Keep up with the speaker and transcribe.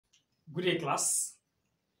Good day, class.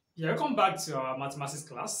 Welcome back to our mathematics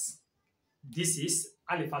class. This is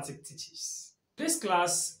Aliphatic Teaches. This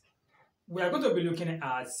class, we are going to be looking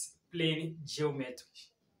at plane geometry.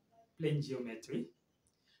 Plane geometry.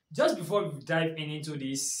 Just before we dive into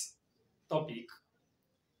this topic,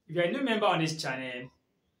 if you are a new member on this channel,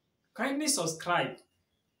 kindly subscribe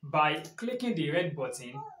by clicking the red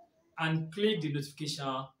button and click the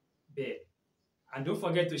notification bell. And don't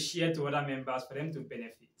forget to share to other members for them to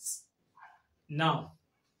benefit. Now,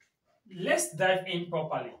 let's dive in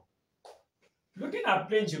properly. Looking at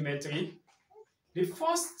plane geometry, the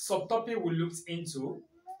first subtopic we looked into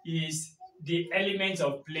is the element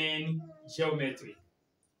of plane geometry.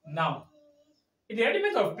 Now, in the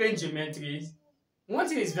element of plane geometry, one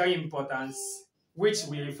thing is very important, which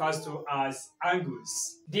we refer to as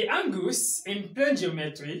angles. The angles in plane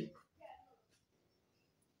geometry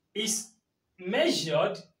is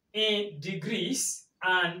measured in degrees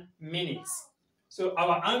and minutes. So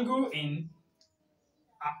our angle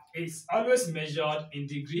is always measured in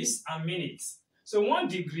degrees and minutes. So 1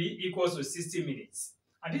 degree equals to 60 minutes.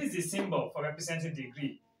 And this is the symbol for representing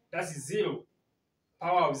degree. That is 0,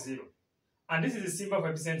 power of 0. And this is the symbol for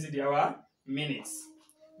representing the hour, minutes.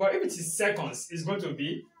 But if it is seconds, it's going to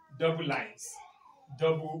be double lines.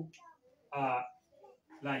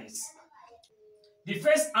 Lines. The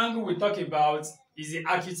first angle we talk about is the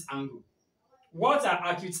acute angle. What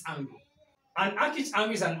are acute angles? An acute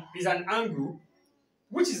angle is an angle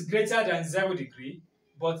which is greater than 0 degree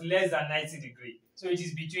but less than 90 degree. So it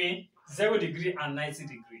is between 0 degree and 90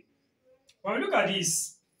 degree. When we look at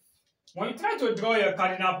this, when you try to draw your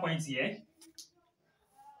cardinal point here,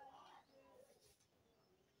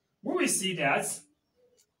 we will see that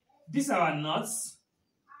these are our knots.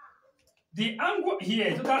 The angle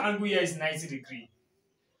here, total angle here is 90 degree.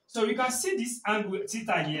 So you can see this angle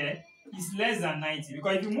theta here is less than 90,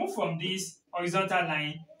 because if you move from this horizontal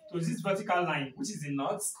line to this vertical line, which is the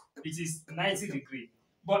knot, it is 90 degree.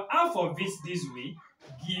 But half of it this way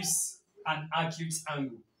gives an acute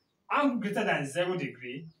angle. Angle greater than 0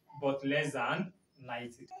 degree, but less than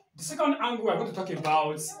 90. The second angle we're going to talk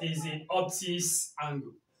about is the obtuse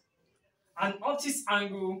angle. An obtuse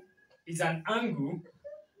angle is an angle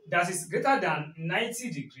that is greater than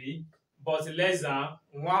 90 degree, but less than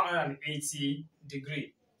 180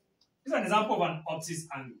 degree. This is an example of an obtuse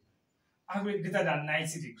angle. Angle greater than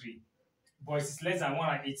 90 degree, but it is less than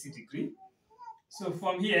 180 degree. So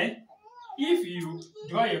from here, if you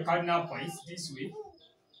draw your cardinal points this way,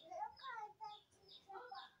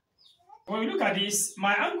 when we look at this,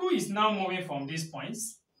 my angle is now moving from these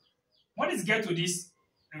points. When it gets to this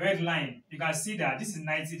red line, you can see that this is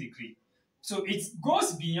 90 degree. So it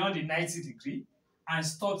goes beyond the 90 degree and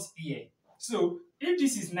stops here. So if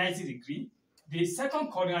this is 90 degree, the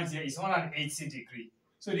second coordinate here is 180 degree.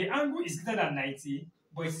 So the angle is greater than 90,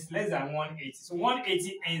 but it is less than 180. So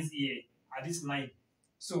 180 ends here at this line.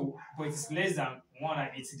 So, but it is less than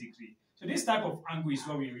 180 degree. So this type of angle is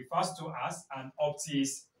what we refer to as an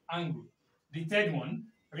obtuse angle. The third one,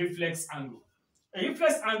 reflex angle. A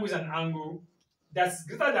reflex angle is an angle that's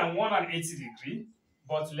greater than 180 degree,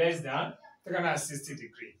 but less than 360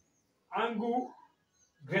 degree. Angle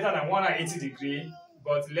greater than 180 degree,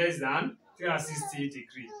 but less than 360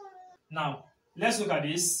 degree. Now, let's look at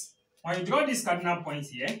this. When you draw this cardinal point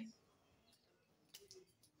here,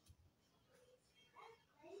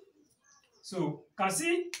 so you can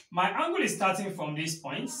see my angle is starting from these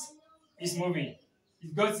points. It's moving.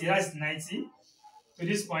 It got here, that's 90. To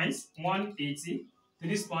this point, 180. To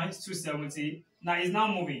this point, 270. Now it's now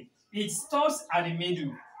moving. It stops at the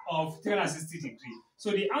middle of 360 degree.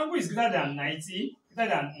 So the angle is greater than 90, greater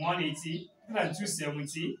than 180, greater than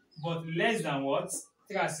 270, but less than what?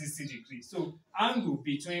 360 degrees. So angle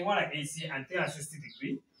between 180 and 360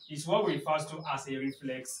 degrees is what we refer to as a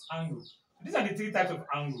reflex angle. These are the 3 types of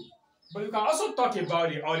angle. But you can also talk about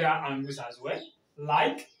the other angles as well,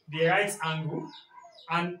 like the right angle.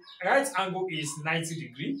 And right angle is 90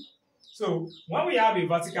 degrees. So when we have a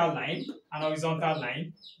vertical line and horizontal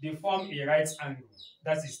line, they form a right angle.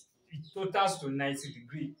 That is, it totals to 90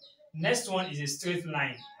 degrees. Next one is a straight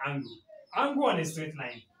line angle. Angle on a straight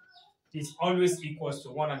line is always equals to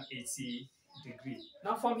 180 degrees.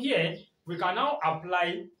 Now from here, we can now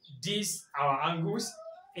apply these our angles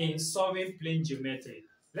in solving plane geometry.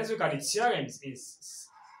 Let's look at the theorems in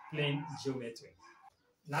plane geometry.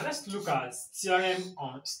 Now let's look at theorem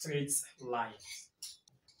on straight lines.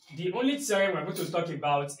 The only theorem we're going to talk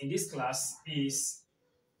about in this class is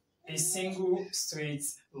a single straight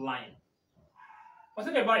line. We're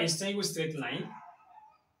talking about a single straight line.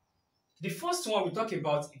 The first one we talk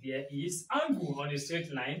about here is angle on a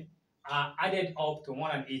straight line are added up to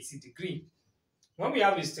 180 degrees. When we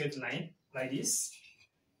have a straight line like this,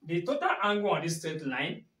 the total angle on this straight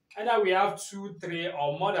line, either we have 2, 3,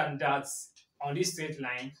 or more than that on this straight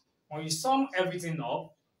line, when you sum everything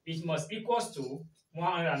up, it must equals to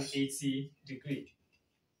 180 degrees.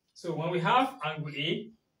 So when we have angle A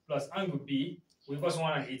plus angle B, we equals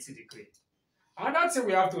 180 degrees. Another thing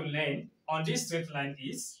we have to learn on this straight line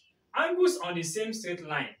is angles on the same straight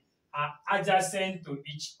line are adjacent to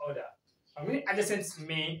each other. And when adjacent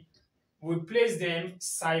mean we place them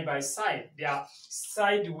side by side. They are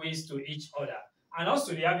sideways to each other. And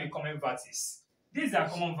also they have a common vertex. These are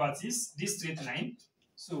common vertex, this straight line.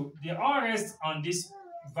 So they all rest on this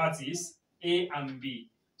vertex A and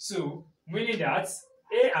B. So meaning that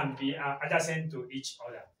A and B are adjacent to each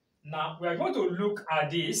other. Now we are going to look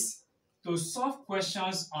at this to solve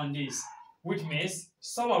questions on this, which means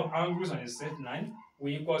sum of angles on a straight line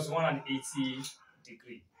will equals 180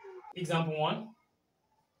 degrees. Example 1.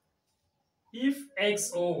 If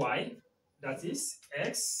x or y, that is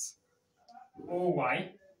x or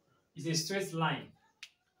y, is a straight line,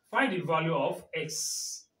 find the value of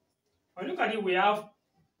x. When you look at it, we have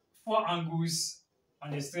 4 angles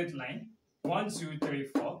on a straight line, 1, 2, 3,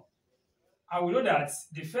 4. And we know that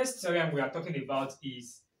the first theorem we are talking about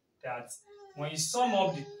is that when you sum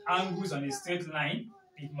up the angles on a straight line,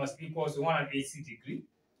 it must equal to 180 degrees.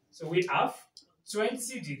 So we have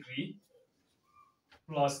 20 degrees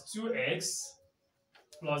plus 2x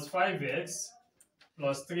plus 5x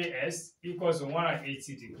plus 3x equals to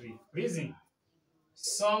 180 degrees. Reason: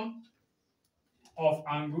 sum of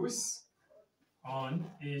angles on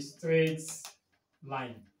a straight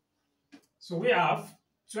line. So we have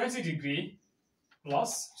 20 degrees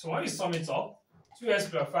plus, so when you sum it up,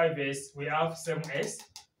 2x plus 5x, we have 7x,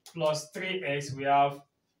 plus 3x, we have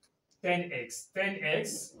 10x. 10x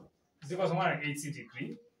is equal to 180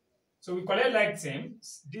 degrees. So we collect like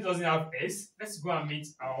terms. This doesn't have x. Let's go and meet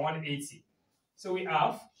our 180. So we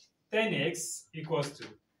have 10x equals to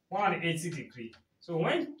 180 degrees. So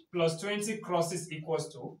when plus 20 crosses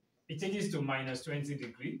equals to, it changes to minus 20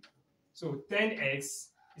 degrees. So 10x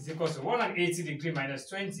is equal to 180 degrees minus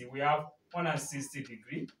 20. We have 160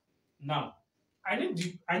 degrees. Now, I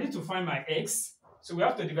need to find my x. So we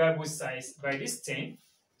have to divide both sides by this 10.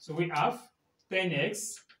 So we have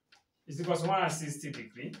 10x is equal to 160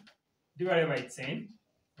 degrees. Divided by 10,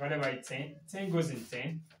 divided by 10, 10 goes in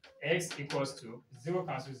 10, x equals to 0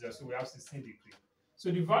 cancels 0, so we have 16 degrees.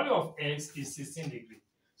 So the value of x is 16 degrees.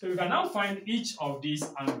 So we can now find each of these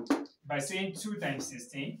angles by saying 2 times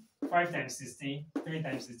 16, 5 times 16, 3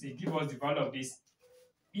 times 16, give us the value of this,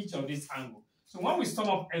 each of these angles. So when we sum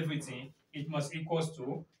up everything, it must equals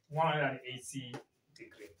to 180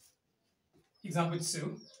 degrees. Example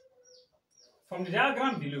 2. From the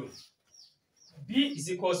diagram below, B is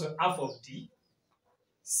equal to half of D,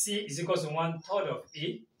 C is equal to 1/3 of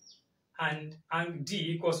A, and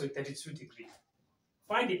D equals to 32 degrees.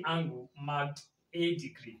 Find the angle marked A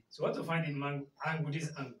degree. So what to find the angle, this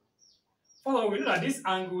angle? First of all, we know that this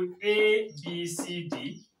angle A, B, C,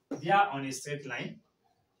 D, they are on a straight line.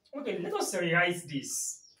 Okay, let us rewrite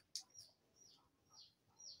this.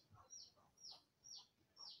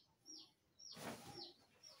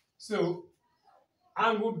 So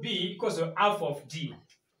angle B equals to half of D.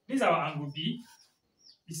 This is our angle B.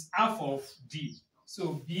 It's half of D.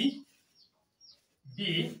 So B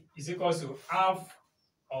is equal to half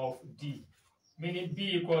of D. Meaning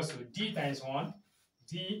B equals to D times 1,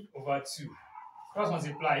 D over 2. Cross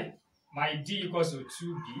multiply. My D equals to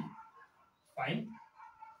 2B. Fine.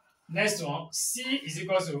 Next one, C is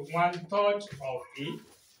equal to 1/3 of A.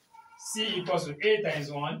 C equals to A times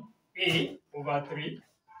 1, A over 3.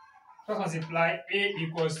 Cross multiply, A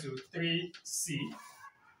equals to 3C.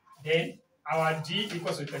 Then our D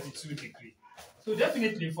equals to 32 degrees. So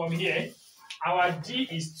definitely from here, our D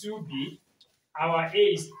is 2B, our A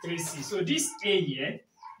is 3C. So this A here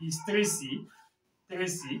is 3C,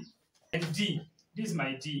 and D, this is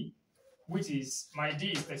my D, which is, my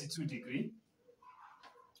D is 32 degrees.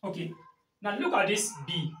 Okay, now look at this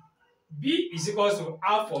B. B is equal to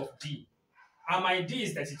half of D, and my D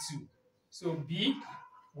is 32. So B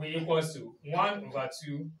will equal to 1 over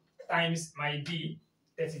 2 times my D,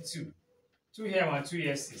 32. 2 here and 2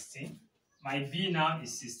 here, 16. My B now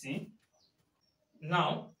is 16.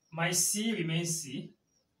 Now, my C remains C.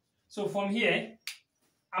 So from here,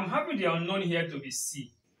 I'm having the unknown here to be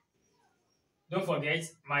C. Don't forget,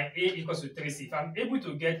 my A equals to 3C. If I'm able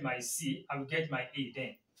to get my C, I will get my A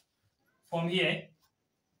then. From here,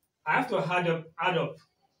 I have to add up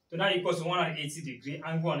to now equals to 180 degrees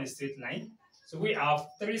and go on a straight line. So we have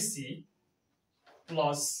 3C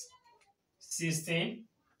plus 16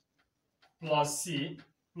 plus C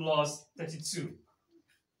plus 32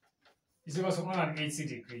 is equal to 180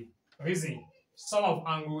 degrees. Reason, sum of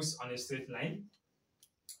angles on a straight line.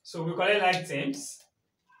 So we collect like terms.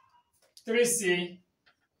 3C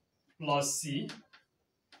plus C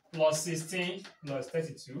plus 16 plus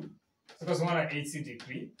 32 is equal to 180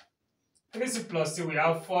 degrees. 3C plus C, we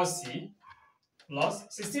have 4C plus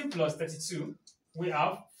 16 plus 32, we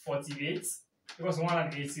have 48 equals to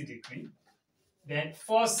 180 degrees. Then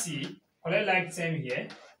 4C, collect like term here,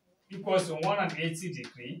 equals to 180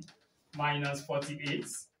 degrees minus 48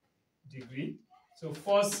 degrees. So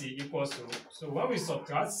 4C equals to, so when we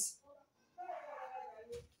subtract,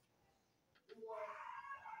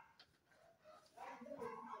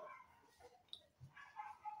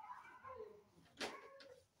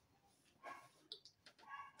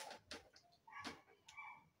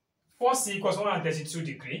 4C equals 132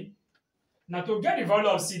 degrees. Now to get the value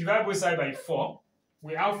of C, divide both sides by 4.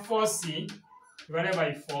 We have 4C divided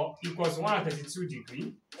by 4 equals 132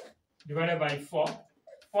 degrees divided by 4.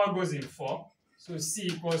 4 goes in 4. So C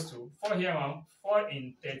equals to 4 here, 4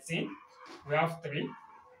 in 13. We have 3.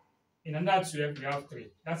 In another 12, we have 3.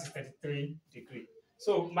 That is 33 degrees.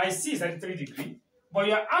 So my C is 33 degrees. But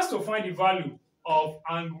you are asked to find the value of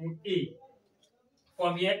angle A.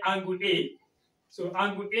 From here, angle A. So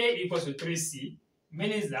angle A equals to 3C,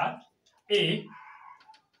 meaning that A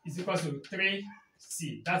is equal to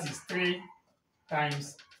 3C. That is 3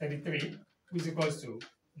 times 33, which is equal to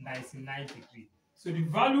 99 degrees. So the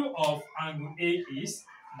value of angle A is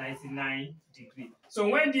 99 degrees. So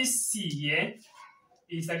when this C here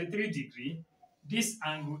is 33 degrees, this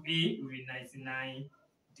angle A will be 99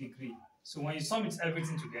 degrees. So when you sum it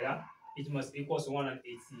everything together, it must equal to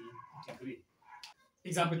 180 degrees.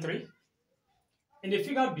 Example 3. In the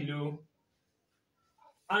figure below,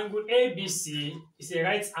 angle ABC is a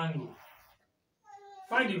right angle.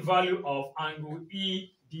 Find the value of angle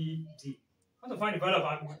EBD. I want to find the value of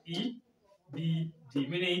angle EBD,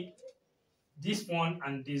 meaning this one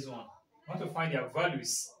and this one. I want to find their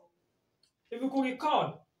values. If you could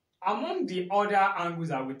recall, among the other angles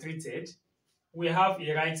that we treated, we have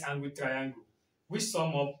a right angle triangle, which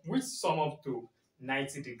sum up to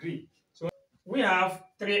 90 degrees. So we have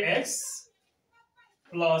 3x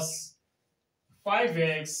plus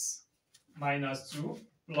 5x minus 2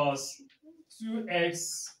 plus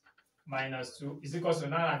 2x minus 2 is equal to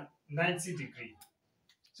 90 degrees.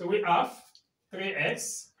 So we have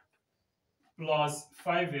 3x plus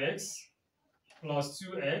 5x plus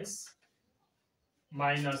 2x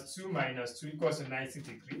minus 2 equals to 90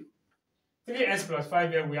 degrees. 3x plus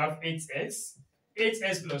 5x, we have 8x.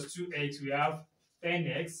 8x plus 2x, we have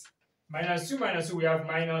 10x. Minus 2, we have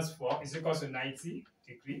minus 4 is equal to 90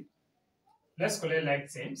 degrees. Let's collect like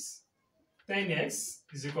terms. 10x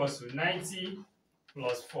is equal to 90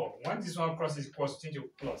 plus 4. Once this one crosses equals to change to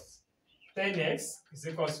plus. 10x is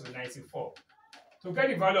equal to 94. To get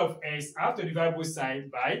the value of x, I have to divide both sides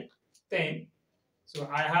by 10. So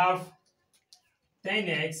I have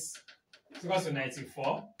 10x is equal to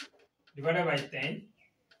 94 divided by 10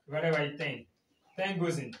 divided by 10. 10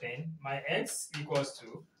 goes in 10. My x equals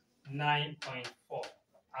to 9.4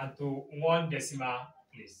 and to 1 decimal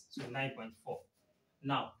place. So 9.4.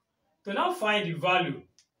 Now, to now find the value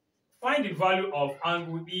of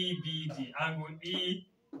angle EBD. Angle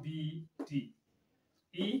EBD.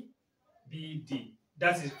 EBD.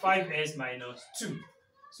 That is 5s minus 2.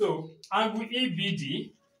 So angle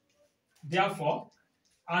EBD, therefore,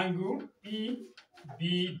 angle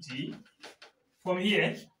EBD from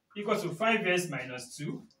here equals to 5s minus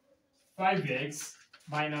 2. 5x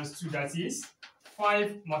minus 2, that is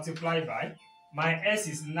 5 multiplied by, my s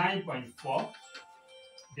is 9.4,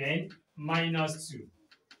 then minus 2.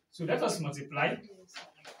 So let us multiply.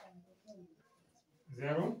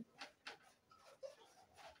 0.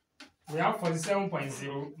 We have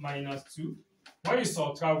 47.0 minus 2. When you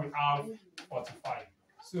subtract, we have 45.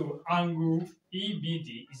 So angle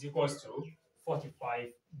EBD is equal to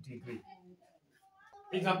 45 degrees.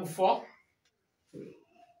 Example 4.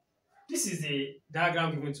 This is the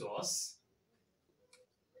diagram given to us.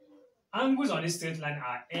 Angles on this straight line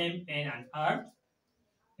are M, N, and R.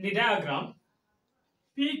 In the diagram,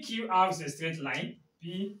 PQR is a straight line.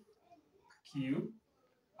 PQR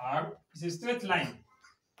is a straight line.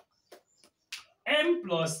 M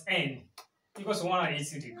plus N equals to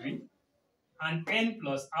 180 degrees, and N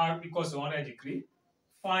plus R equals to 100 degrees.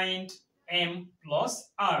 Find M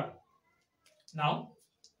plus R. Now,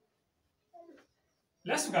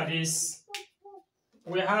 let's look at this.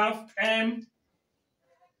 We have M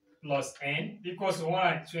plus N equals to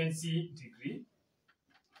 120 degrees.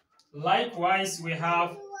 Likewise, we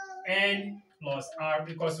have N plus r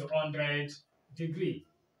equals to 100 degree.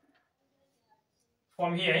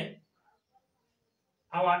 From here,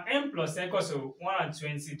 our m plus n equals to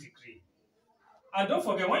 120 degree. And don't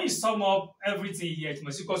forget, when you sum up everything here, it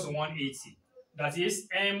must equal to 180. That is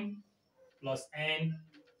m plus n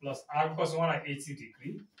plus r equals to 180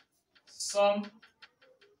 degree. Sum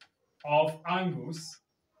of angles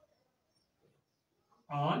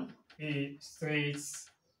on a straight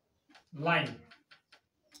line.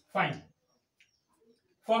 Fine.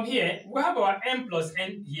 From here, we have our m plus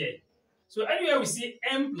n here. So anywhere we see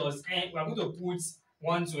m plus n, we are going to put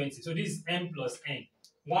 120. So this is m plus n.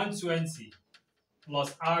 120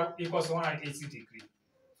 plus r equals to 180 degree.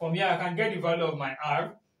 From here, I can get the value of my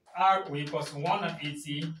r. R will equals to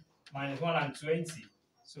 180 minus 120.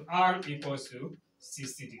 So r equals to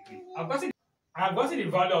 60 degree. I've gotten the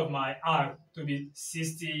value of my r to be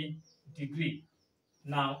 60 degree.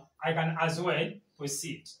 Now, I can as well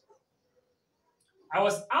proceed. I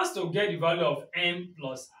was asked to get the value of m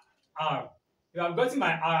plus r. If I've gotten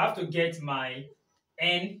my r, I have to get my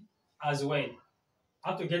n as well. I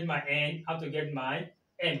have to get my n, I have to get my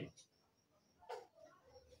m.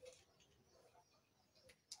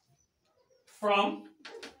 From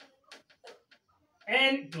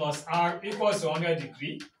n plus r equals to 100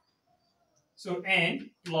 degree. So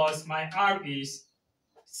n plus my r is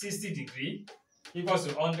 60 degree equals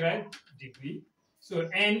to 100 degree. So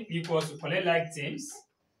n equals to, collect like terms,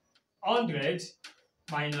 100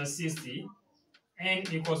 minus 60, n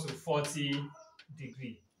equals to 40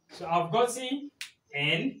 degree. So I've gotten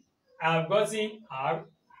n, I've gotten r,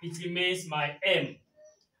 it remains my m.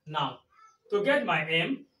 Now, to get my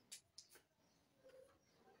m,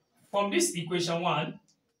 from this equation 1,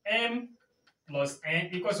 m plus n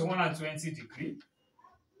equals to 120 degree.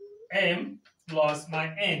 M plus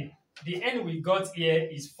my n. The n we got here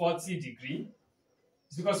is 40 degree.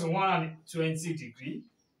 It's equals to 120 degree.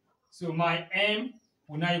 So my m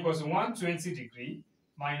will now equals to 120 degree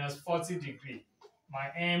minus 40 degree. My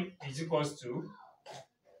m is equals to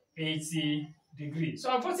 80 degree.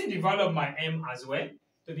 So I've gotten the value of my m as well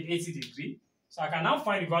to be 80 degree. So I can now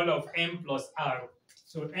find the value of m plus r.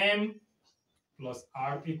 So m plus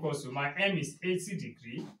r equals to, my m is 80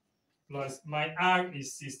 degree plus my r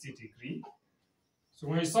is 60 degree. So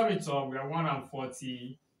when you sum it up, we are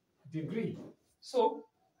 140 degree. So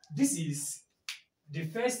this is the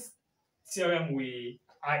first theorem we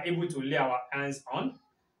are able to lay our hands on.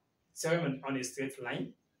 Theorem on a straight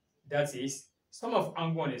line. That is, sum of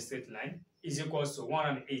angle on a straight line is equals to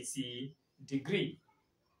 180 degree.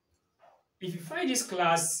 If you find this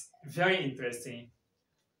class very interesting,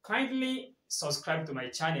 kindly subscribe to my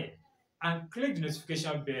channel and click the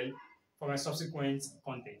notification bell for my subsequent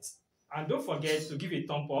content. And don't forget to give a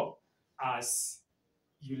thumb up as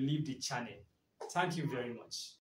you leave the channel. Thank you very much.